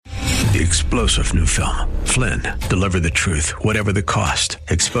The explosive new film, Flynn, deliver the truth, whatever the cost,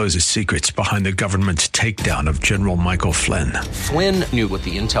 exposes secrets behind the government's takedown of General Michael Flynn. Flynn knew what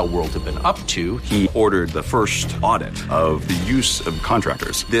the intel world had been up to. He ordered the first audit of the use of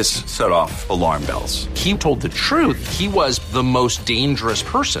contractors. This set off alarm bells. He told the truth. He was the most dangerous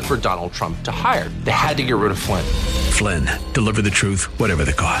person for Donald Trump to hire. They had to get rid of Flynn. Flynn, deliver the truth, whatever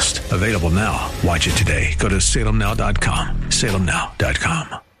the cost. Available now. Watch it today. Go to salemnow.com.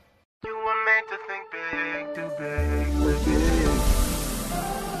 salemnow.com. You were made to think big, too big, big.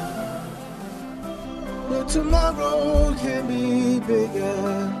 But tomorrow can be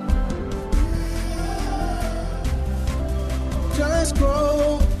bigger. Just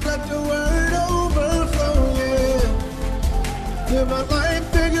grow, let the word overflow, yeah. Live a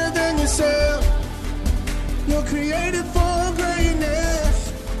life bigger than yourself. You're created for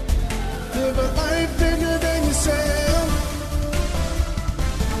greatness. Live a life bigger than yourself.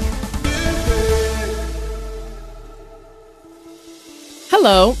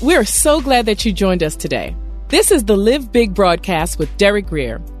 Hello, we're so glad that you joined us today. This is the Live Big broadcast with Derek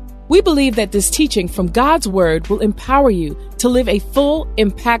Greer. We believe that this teaching from God's Word will empower you to live a full,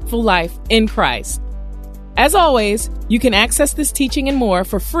 impactful life in Christ. As always, you can access this teaching and more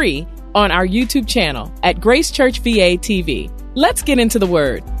for free on our YouTube channel at Grace Church VA TV. Let's get into the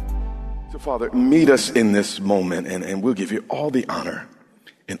Word. So, Father, meet us in this moment, and we'll give you all the honor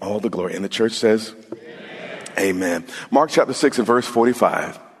and all the glory. And the church says, Amen. Mark chapter 6 and verse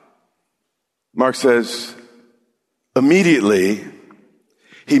 45. Mark says, immediately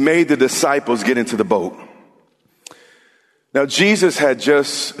he made the disciples get into the boat. Now, Jesus had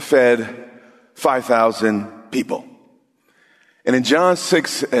just fed 5,000 people. And in John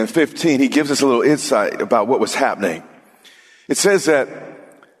 6 and 15, he gives us a little insight about what was happening. It says that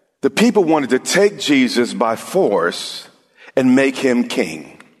the people wanted to take Jesus by force and make him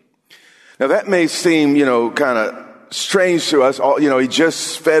king. Now, that may seem, kind of strange to us. He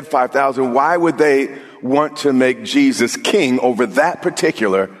just fed 5,000. Why would they want to make Jesus king over that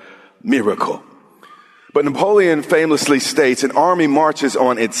particular miracle? But Napoleon famously states, an army marches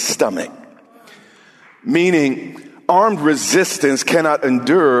on its stomach, meaning armed resistance cannot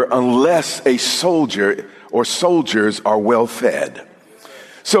endure unless a soldier or soldiers are well fed.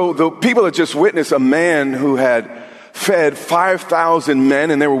 So the people had just witnessed a man who had fed 5,000 men,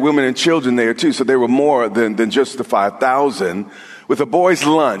 and there were women and children there too. So there were more than just the 5,000, with a boy's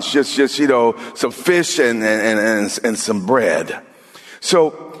lunch, just some fish and some bread.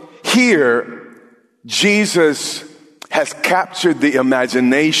 So here, Jesus has captured the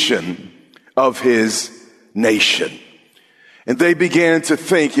imagination of his nation. And they began to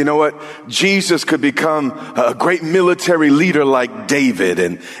think, Jesus could become a great military leader like David,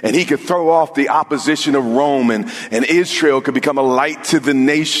 and he could throw off the opposition of Rome, and Israel could become a light to the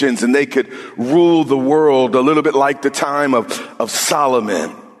nations, and they could rule the world a little bit like the time of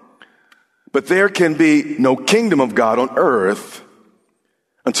Solomon. But there can be no kingdom of God on earth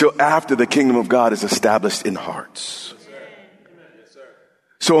until after the kingdom of God is established in hearts.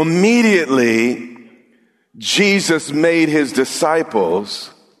 So immediately, Jesus made his disciples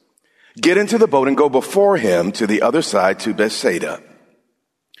get into the boat and go before him to the other side to Bethsaida,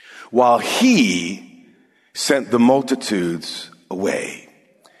 while he sent the multitudes away.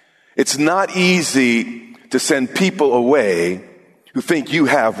 It's not easy to send people away who think you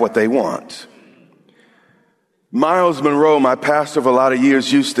have what they want. Miles Monroe, my pastor of a lot of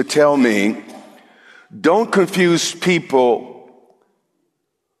years, used to tell me, don't confuse people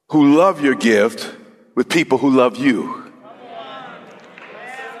who love your gift with people who love you.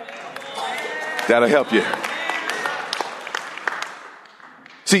 That'll help you.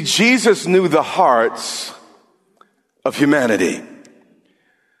 See, Jesus knew the hearts of humanity.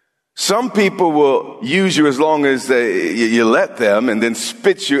 Some people will use you as long as you let them, and then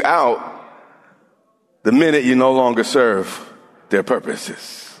spit you out the minute you no longer serve their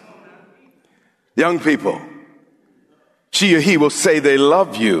purposes. Young people, she or he will say they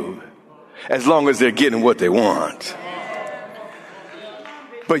love you as long as they're getting what they want.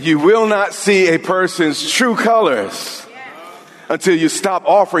 But you will not see a person's true colors until you stop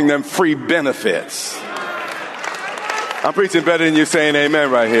offering them free benefits. I'm preaching better than you saying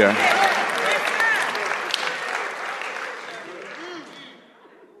amen right here.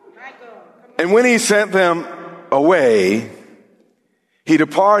 And when he sent them away, he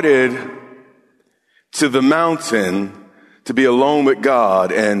departed to the mountain to be alone with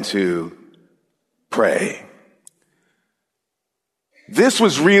God and to pray. This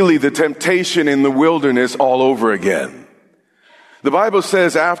was really the temptation in the wilderness all over again. The Bible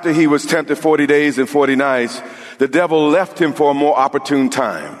says after he was tempted 40 days and 40 nights, the devil left him for a more opportune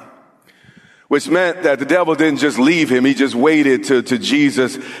time. which meant that the devil didn't just leave him. He just waited till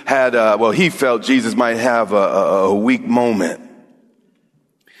Jesus had, he felt Jesus might have a weak moment.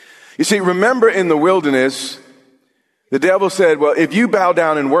 You see, remember in the wilderness, the devil said, well, if you bow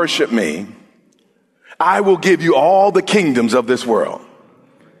down and worship me, I will give you all the kingdoms of this world.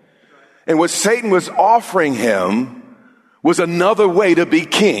 And what Satan was offering him was another way to be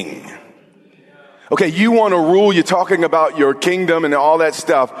king. Okay, you want to rule, you're talking about your kingdom and all that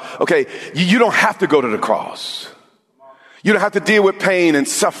stuff. Okay, you don't have to go to the cross. You don't have to deal with pain and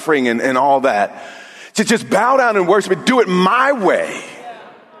suffering and all that. Just bow down and worship me. Do it my way.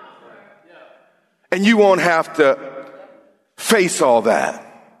 And you won't have to face all that.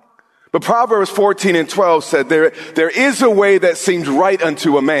 But Proverbs 14 and 12 said, there is a way that seems right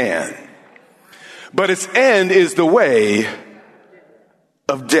unto a man, but its end is the way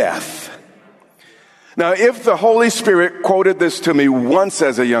of death. Now, if the Holy Spirit quoted this to me once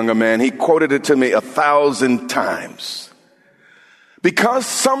as a younger man, he quoted it to me 1,000 times. Because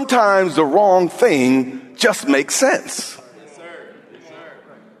sometimes the wrong thing just makes sense. Yes, sir. Yes, sir.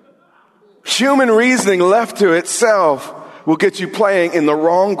 Human reasoning left to itself will get you playing in the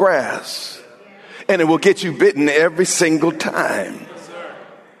wrong grass. And it will get you bitten every single time. Yes, sir.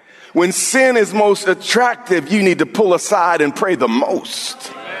 When sin is most attractive, you need to pull aside and pray the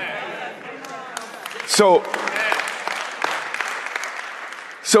most.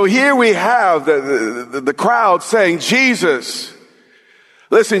 So here we have the crowd saying, Jesus,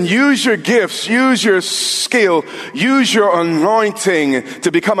 listen, use your gifts, use your skill, use your anointing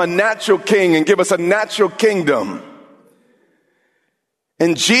to become a natural king and give us a natural kingdom.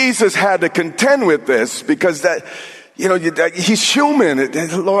 And Jesus had to contend with this because he's human.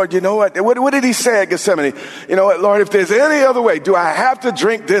 Lord, you know what? What did he say at Gethsemane? You know what, Lord, if there's any other way, do I have to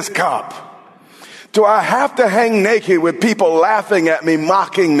drink this cup? Do I have to hang naked with people laughing at me,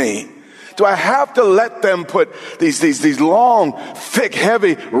 mocking me? Do I have to let them put these long, thick,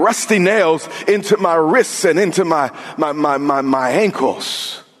 heavy, rusty nails into my wrists and into my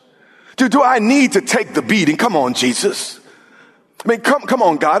ankles? Do I need to take the beating? Come on, Jesus. I mean, come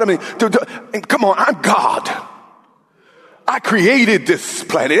on, God. I mean, come on, I'm God. I created this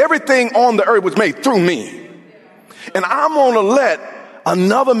planet. Everything on the earth was made through me. And I'm going to let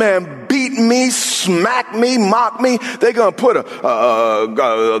another man beat me, smack me, mock me. They're going to put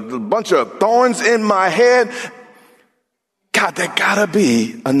a bunch of thorns in my head. God, there gotta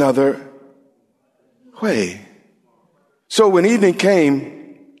be another way. So when evening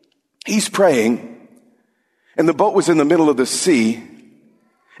came, he's praying, and the boat was in the middle of the sea,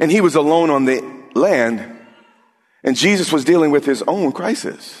 and he was alone on the land, and Jesus was dealing with his own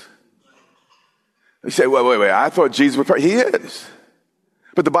crisis. You say, wait, I thought Jesus would pray. He is.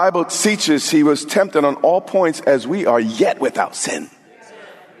 But the Bible teaches he was tempted on all points as we are, yet without sin.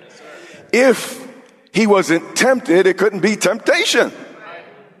 If he wasn't tempted, it couldn't be temptation.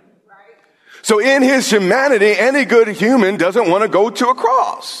 So in his humanity, any good human doesn't want to go to a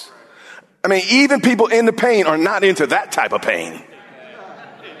cross. I mean, even people in the pain are not into that type of pain.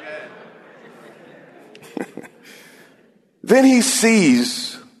 Then he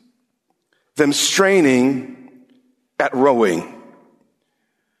sees them straining at rowing.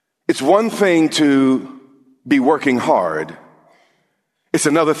 It's one thing to be working hard. It's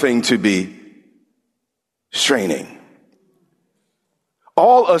another thing to be straining.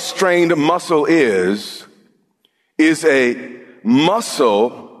 All a strained muscle is a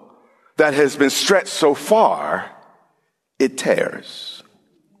muscle that has been stretched so far, it tears.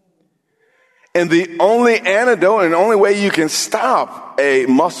 And the only antidote and the only way you can stop a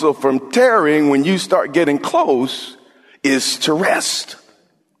muscle from tearing when you start getting close is to rest.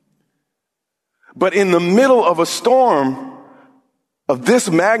 But in the middle of a storm of this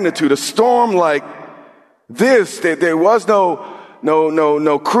magnitude, a storm like this, there was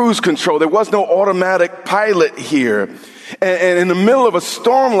no cruise control. There was no automatic pilot here. And in the middle of a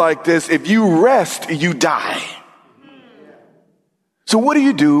storm like this, if you rest, you die. So what do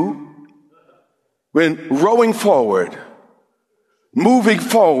you do when rowing forward, moving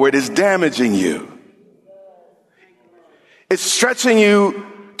forward is damaging you? It's stretching you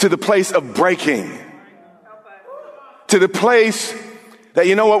to the place of breaking, to the place that,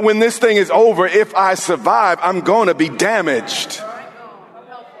 you know what, when this thing is over, if I survive, I'm going to be damaged.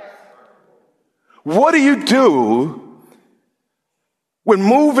 What do you do when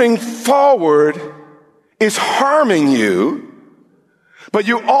moving forward is harming you, but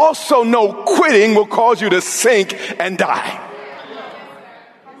you also know quitting will cause you to sink and die?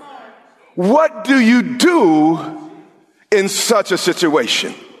 What do you do in such a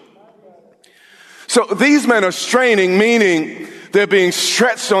situation? So these men are straining, meaning They're being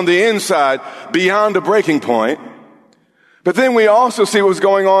stretched on the inside beyond the breaking point. But then we also see what's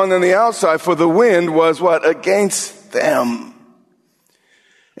going on the outside, for the wind was what? Against them.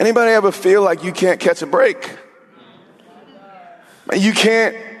 Anybody ever feel like you can't catch a break? You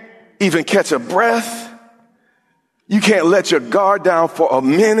can't even catch a breath. You can't let your guard down for a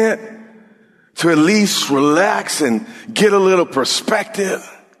minute to at least relax and get a little perspective.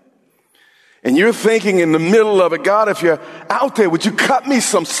 And you're thinking in the middle of it, God, if you're out there, would you cut me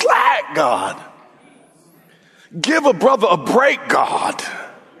some slack, God? Give a brother a break, God.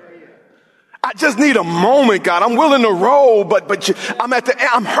 I just need a moment, God. I'm willing to roll, but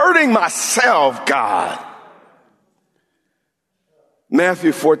I'm hurting myself, God.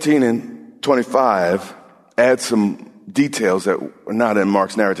 Matthew 14 and 25 adds some details that are not in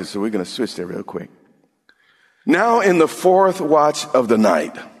Mark's narrative, so we're going to switch there real quick. Now in the fourth watch of the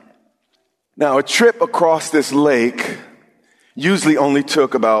night. Now a trip across this lake usually only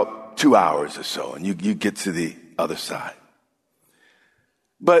took about 2 hours or so, and you get to the other side.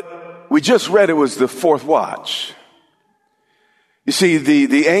 But we just read it was the fourth watch. You see,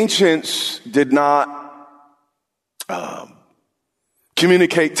 the ancients did not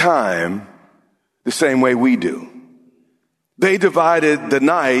communicate time the same way we do. They divided the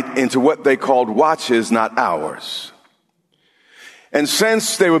night into what they called watches, not hours. And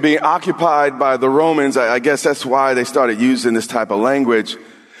since they were being occupied by the Romans, I guess that's why they started using this type of language.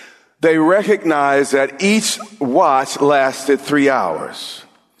 They recognized that each watch lasted 3 hours.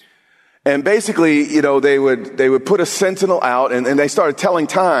 And basically, they would put a sentinel out and they started telling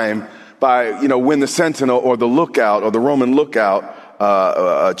time by, when the sentinel or the lookout or the Roman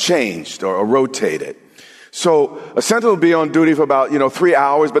lookout changed or rotated. So a sentinel would be on duty for about, 3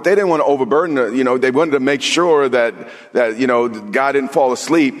 hours, but they didn't want to overburden they wanted to make sure that the guy didn't fall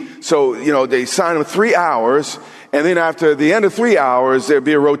asleep. So, they signed him 3 hours, and then after the end of 3 hours, there'd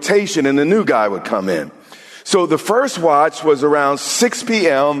be a rotation and the new guy would come in. So the first watch was around 6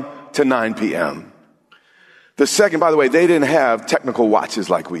 p.m. to 9 p.m. The second, by the way, they didn't have technical watches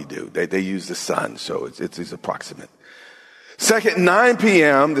like we do. They use the sun, so it's approximate. Second, 9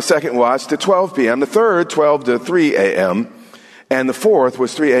 p.m., the second watch, to 12 p.m. The third, 12 to 3 a.m. And the fourth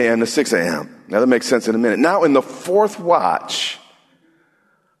was 3 a.m. to 6 a.m. Now that makes sense in a minute. Now in the fourth watch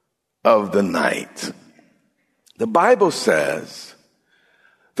of the night, the Bible says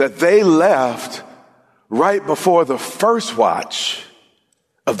that they left right before the first watch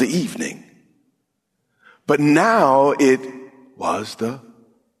of the evening. But now it was the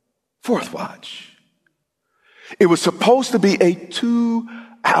fourth watch. It was supposed to be a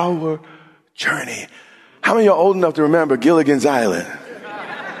 2-hour journey. How many of you are old enough to remember Gilligan's Island?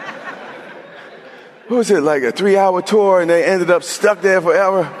 What was it, like a 3-hour tour and they ended up stuck there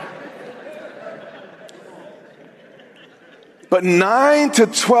forever? But 9 to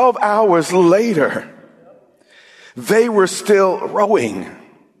 12 hours later, they were still rowing.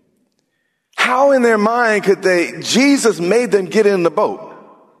 How in their mind could Jesus made them get in the boat.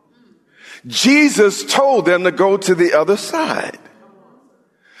 Jesus told them to go to the other side.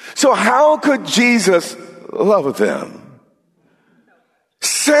 So how could Jesus love them,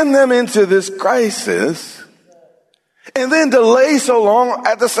 send them into this crisis, and then delay so long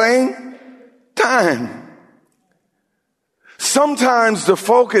at the same time? Sometimes the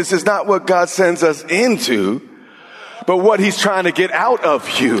focus is not what God sends us into, but what he's trying to get out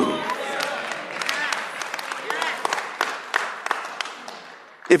of you.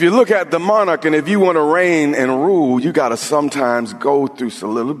 If you look at the monarch, and if you want to reign and rule, you got to sometimes go through a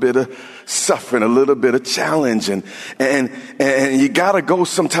little bit of suffering, a little bit of challenge, and you got to go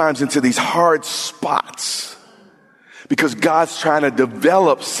sometimes into these hard spots because God's trying to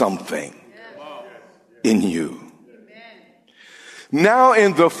develop something in you. Now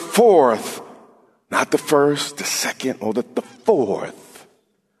in the fourth, not the first, the second, or the fourth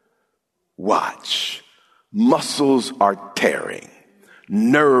watch, muscles are tearing.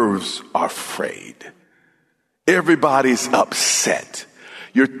 Nerves are frayed. Everybody's upset.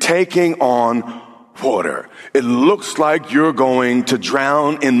 You're taking on water. It looks like you're going to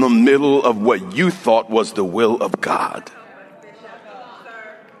drown in the middle of what you thought was the will of God.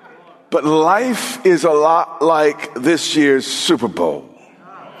 But life is a lot like this year's Super Bowl.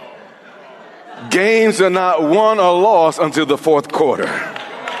 Games are not won or lost until the fourth quarter.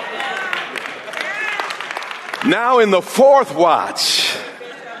 Now in the fourth watch,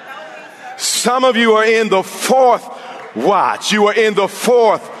 some of you are in the fourth watch. You are in the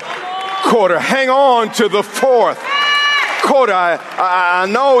fourth quarter. Hang on to the fourth quarter. I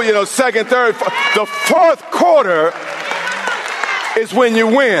know, second, third. The fourth quarter is when you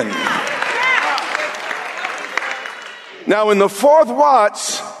win. Now, in the fourth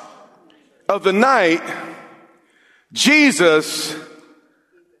watch of the night, Jesus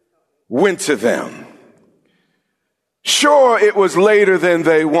went to them. Sure, it was later than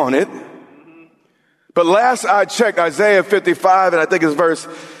they wanted. But last I checked, Isaiah 55, and I think it's verse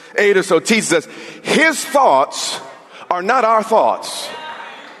 8 or so, teaches us, his thoughts are not our thoughts.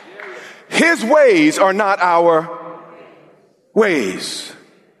 His ways are not our ways.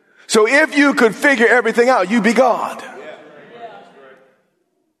 So if you could figure everything out, you'd be God.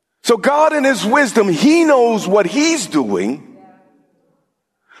 So God in his wisdom, he knows what he's doing.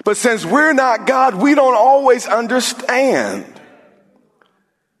 But since we're not God, we don't always understand.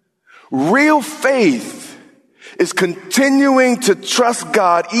 Real faith is continuing to trust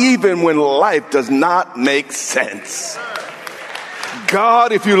God even when life does not make sense.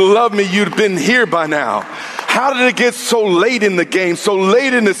 God, if you love me, you'd been here by now. How did it get so late in the game, so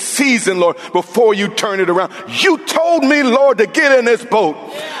late in the season, Lord, before you turn it around? You told me, Lord, to get in this boat.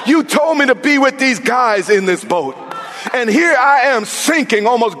 You told me to be with these guys in this boat. And here I am sinking,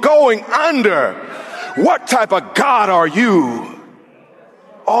 almost going under. What type of God are you?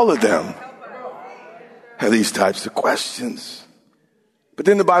 All of them have these types of questions. But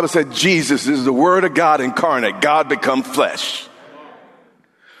then the Bible said Jesus is the Word of God incarnate, God become flesh.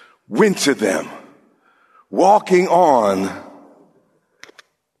 Went to them, walking on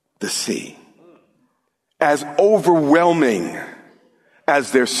the sea. As overwhelming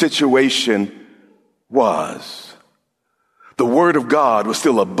as their situation was, the Word of God was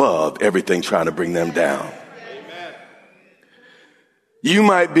still above everything trying to bring them down. Amen. You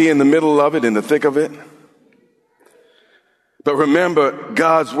might be in the middle of it, in the thick of it. But remember,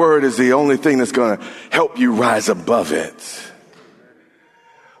 God's Word is the only thing that's going to help you rise above it.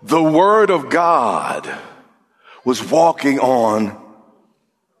 The Word of God was walking on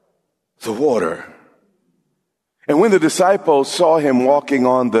the water. And when the disciples saw him walking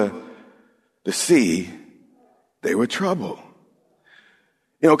on the sea, they were troubled.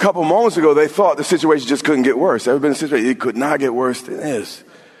 You know, a couple moments ago, they thought the situation just couldn't get worse. Ever been in a situation? It could not get worse than this.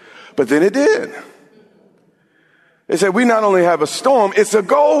 But then it did. They said, we not only have a storm, it's a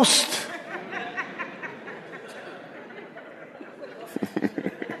ghost.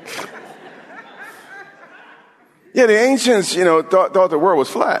 Yeah, the ancients, thought the world was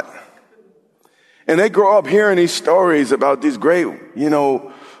flat. And they grow up hearing these stories about these great,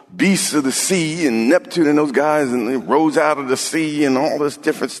 beasts of the sea and Neptune and those guys, and they rose out of the sea and all this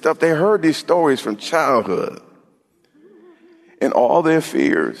different stuff. They heard these stories from childhood. And all their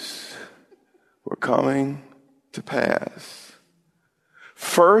fears were coming to pass.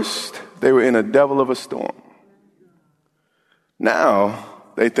 First, they were in a devil of a storm. Now,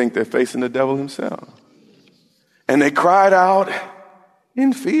 they think they're facing the devil himself. And they cried out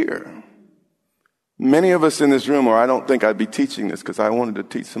in fear. Many of us in this room, or I don't think I'd be teaching this because I wanted to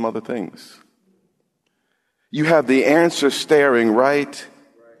teach some other things. You have the answer staring right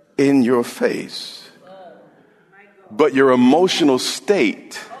in your face. But your emotional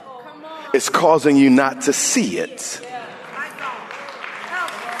state is causing you not to see it.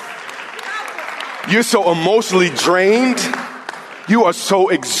 You're so emotionally drained. You are so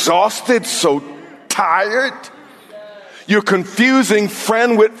exhausted, so tired. You're confusing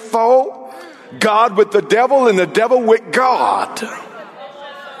friend with foe, God with the devil, and the devil with God.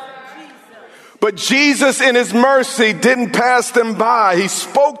 But Jesus in his mercy didn't pass them by. He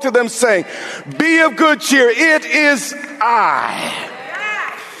spoke to them saying, be of good cheer. It is I.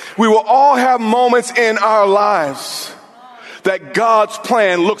 We will all have moments in our lives that God's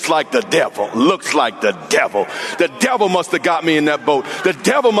plan looks like the devil, The devil must have got me in that boat. The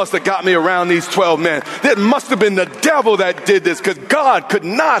devil must have got me around these 12 men. It must have been the devil that did this, because God could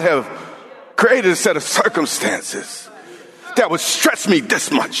not have created a set of circumstances that would stretch me this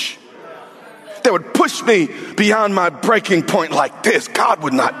much, that would push me beyond my breaking point like this. God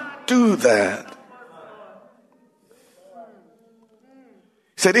would not do that.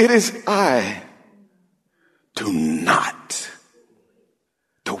 He said, it is I. Do not.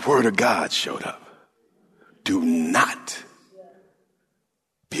 The Word of God showed up. Do not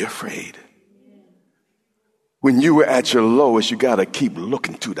be afraid. When you were at your lowest, you got to keep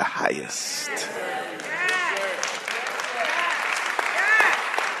looking to the highest.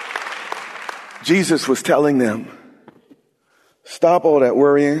 Jesus was telling them, stop all that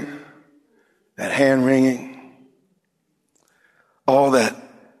worrying, that hand wringing, all that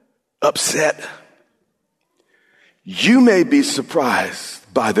upset. You may be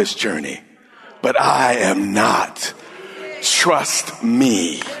surprised by this journey, but I am not. Trust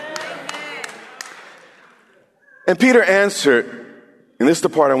me. And Peter answered, and this is the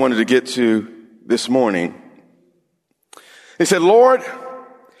part I wanted to get to this morning. He said, Lord,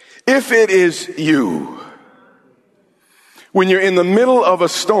 if it is you, when you're in the middle of a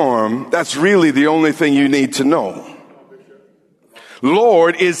storm, that's really the only thing you need to know.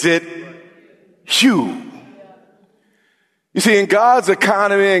 Lord, is it you? You see, in God's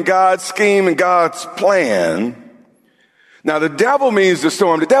economy and God's scheme and God's plan, now the devil means the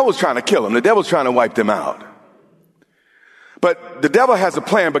storm. The devil's trying to kill him. The devil's trying to wipe them out. But the devil has a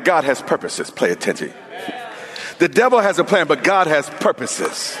plan, but God has purposes. Pay attention. The devil has a plan, but God has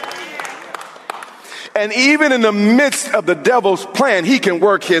purposes. And even in the midst of the devil's plan, he can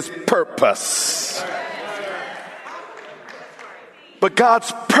work his purpose. But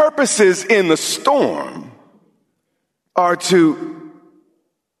God's purposes in the storm are to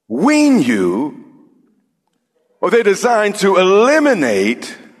wean you, or they're designed to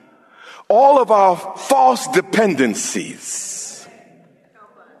eliminate all of our false dependencies.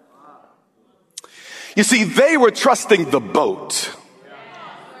 You see, they were trusting the boat.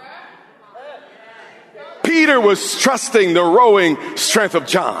 Peter was trusting the rowing strength of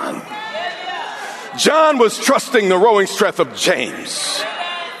John. John was trusting the rowing strength of James.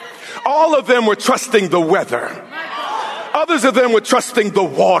 All of them were trusting the weather. Others of them were trusting the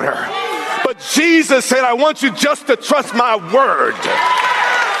water. But Jesus said, I want you just to trust my word.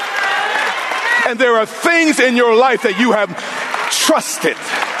 And there are things in your life that you have trusted.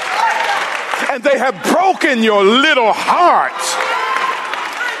 And they have broken your little heart.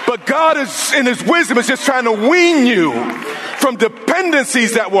 But God is, in his wisdom, is just trying to wean you from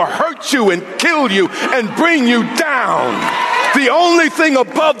dependencies that will hurt you and kill you and bring you down. The only thing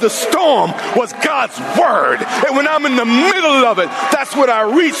above the storm was God's word. And when I'm in the middle of it, that's what I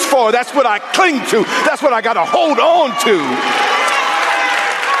reach for. That's what I cling to. That's what I got to hold on to.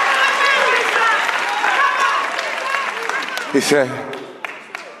 He said,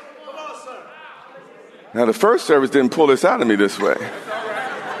 now the first service didn't pull this out of me this way.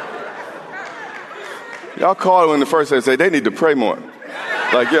 Y'all call it when the first service say they need to pray more.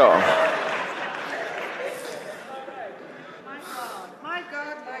 Like y'all.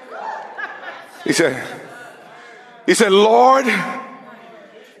 He said, Lord,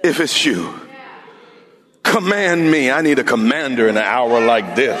 if it's you, command me. I need a commander in an hour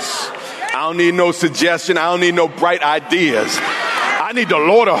like this. I don't need no suggestion. I don't need no bright ideas. I need the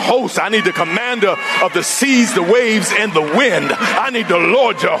Lord of hosts. I need the commander of the seas, the waves, and the wind. I need the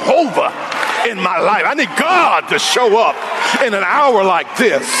Lord Jehovah in my life. I need God to show up in an hour like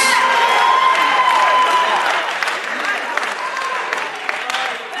this.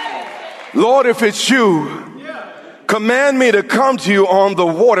 Lord, if it's you, command me to come to you on the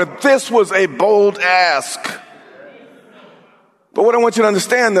water. This was a bold ask. But what I want you to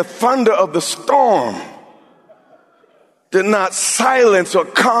understand, the thunder of the storm did not silence or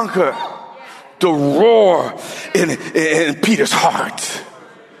conquer the roar in Peter's heart.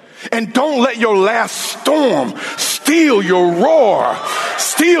 And don't let your last storm steal your roar,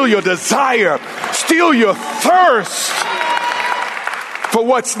 steal your desire, steal your thirst for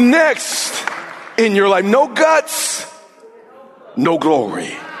what's next in your life. No guts, no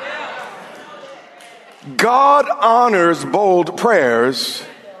glory. God honors bold prayers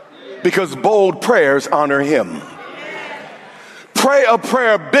because bold prayers honor him. Pray a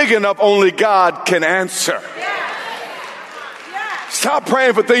prayer big enough only God can answer. Stop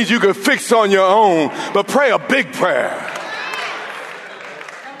praying for things you can fix on your own, but pray a big prayer.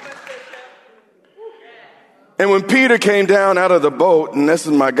 And when Peter came down out of the boat, and this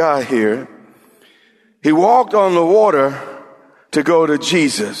is my guy here, he walked on the water to go to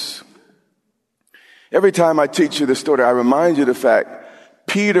Jesus. Every time I teach you this story, I remind you of the fact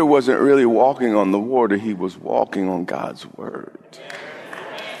Peter wasn't really walking on the water. He was walking on God's word.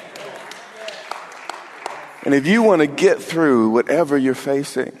 And if you want to get through whatever you're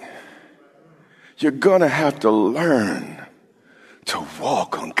facing, you're going to have to learn to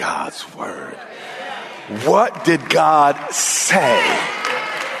walk on God's word. What did God say?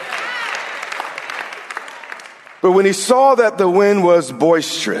 But when he saw that the wind was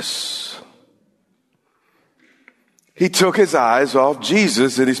boisterous, he took his eyes off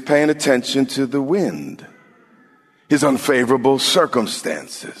Jesus and he's paying attention to the wind, his unfavorable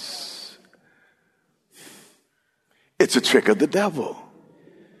circumstances. It's a trick of the devil.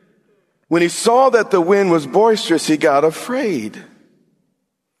 When he saw that the wind was boisterous, he got afraid.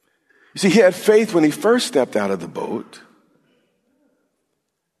 You see, he had faith when he first stepped out of the boat.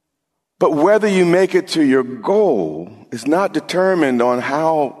 But whether you make it to your goal is not determined on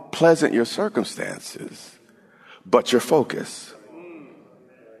how pleasant your circumstances, but your focus.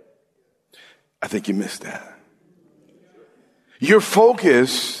 I think you missed that. You're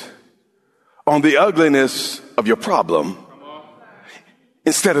focused on the ugliness of your problem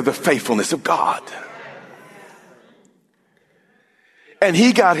instead of the faithfulness of God. And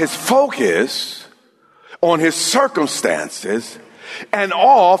he got his focus on his circumstances and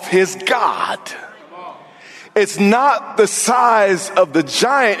off his God. It's not the size of the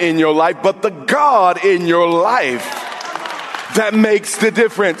giant in your life, but the God in your life that makes the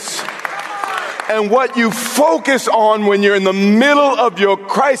difference. And what you focus on when you're in the middle of your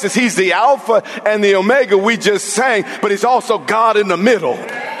crisis, he's the Alpha and the Omega, we just sang, but he's also God in the middle.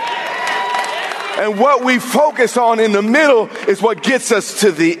 And what we focus on in the middle is what gets us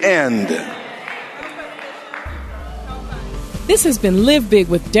to the end. This has been Live Big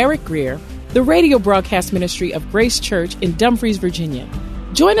with Derek Grier, the radio broadcast ministry of Grace Church in Dumfries, Virginia.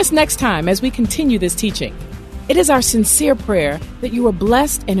 Join us next time as we continue this teaching. It is our sincere prayer that you are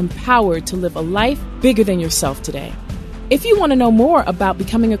blessed and empowered to live a life bigger than yourself today. If you want to know more about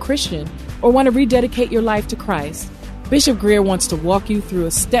becoming a Christian or want to rededicate your life to Christ, Bishop Grier wants to walk you through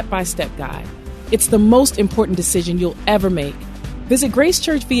a step-by-step guide. It's the most important decision you'll ever make. Visit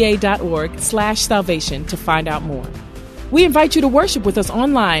gracechurchva.org/salvation to find out more. We invite you to worship with us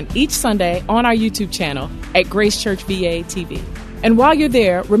online each Sunday on our YouTube channel at Grace Church VA TV. And while you're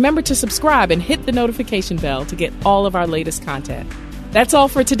there, remember to subscribe and hit the notification bell to get all of our latest content. That's all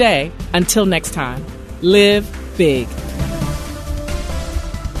for today. Until next time, live big.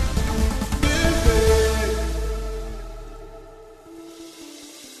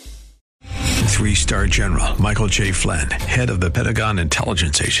 Three-star General Michael J. Flynn, head of the Pentagon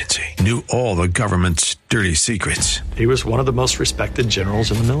Intelligence Agency, knew all the government's dirty secrets. He was one of the most respected generals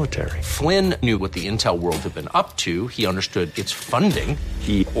in the military. Flynn knew what the intel world had been up to. He understood its funding.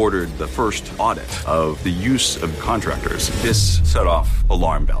 He ordered the first audit of the use of contractors. This set off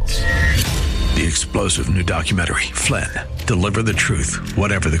alarm bells. The explosive new documentary, Flynn, Deliver the Truth,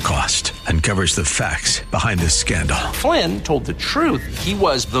 Whatever the Cost, uncovers the facts behind this scandal. Flynn told the truth. He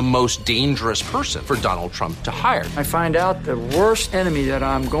was the most dangerous person for Donald Trump to hire. I find out the worst enemy that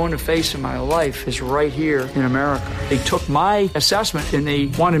I'm going to face in my life is right here in America. They took my assessment and they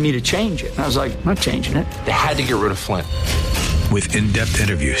wanted me to change it. And I was like, I'm not changing it. They had to get rid of Flynn. With in-depth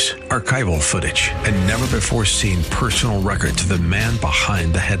interviews, archival footage, and never-before-seen personal records of the man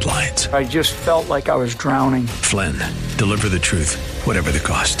behind the headlines. I just felt like I was drowning. Flynn, Deliver the Truth, Whatever the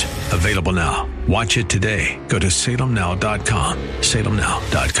Cost. Available now. Watch it today. Go to salemnow.com.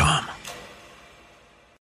 salemnow.com.